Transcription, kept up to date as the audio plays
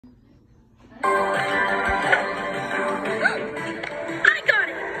I got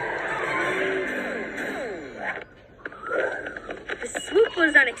it! The swoop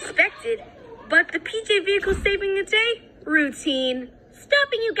was unexpected, but the PJ vehicle saving the day? Routine.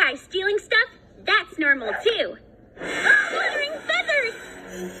 Stopping you guys stealing stuff? That's normal too. Fluttering feathers!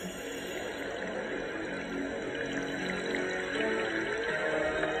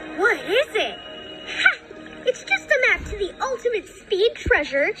 What is it? Ha! It's just a map to the ultimate speed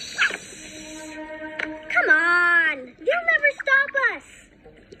treasure. Come on! You'll never stop us!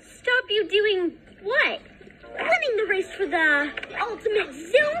 Stop you doing what? Winning the race for the ultimate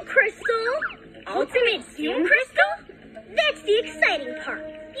zoom crystal! Ultimate zoom crystal? That's the exciting part.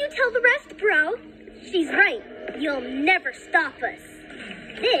 You tell the rest, bro. She's right. You'll never stop us.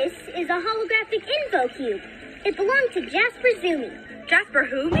 This is a holographic info cube. It belonged to Jasper Zoomy. Jasper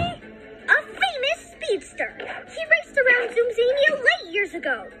who, me? A famous speedster. He raced around Zoomzania late years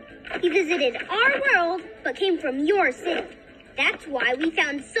ago. He visited our world, but came from your city. That's why we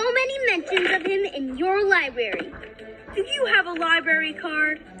found so many mentions of him in your library. Do you have a library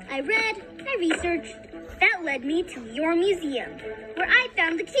card? I read, I researched. That led me to your museum, where I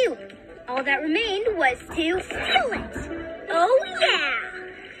found the cube. All that remained was to steal it. Oh,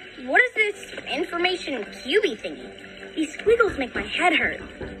 yeah! What is this information cubey thingy? These squiggles make my head hurt.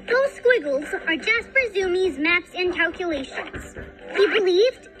 Those squiggles are Jasper Zoomy's maps and calculations. He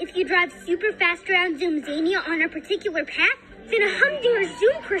believed if you drive super fast around Zoomzania on a particular path, then a humdinger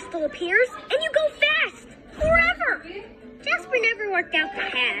zoom crystal appears and you go fast, forever. Jasper never worked out the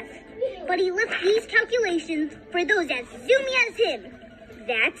path, but he left these calculations for those as zoomy as him.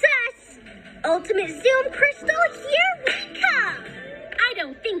 That's us. Ultimate Zoom Crystal, here we come. I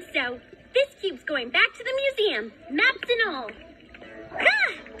don't think so. This cube's going back to the museum, maps and all.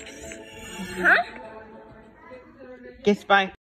 Ah! Huh? Guess bye.